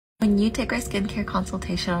When you take our skincare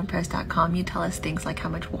consultation on Prose.com, you tell us things like how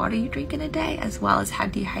much water you drink in a day, as well as how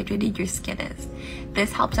dehydrated your skin is.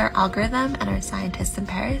 This helps our algorithm and our scientists in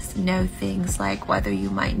Paris know things like whether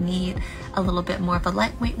you might need a little bit more of a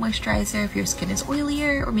lightweight moisturizer if your skin is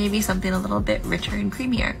oilier, or maybe something a little bit richer and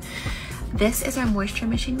creamier. This is our moisture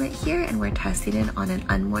machine right here, and we're testing it on an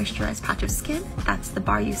unmoisturized patch of skin. That's the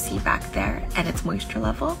bar you see back there, and its moisture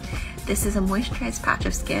level. This is a moisturized patch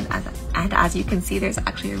of skin, and as you can see, there's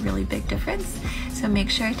actually a really big difference. So make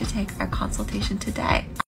sure to take our consultation today.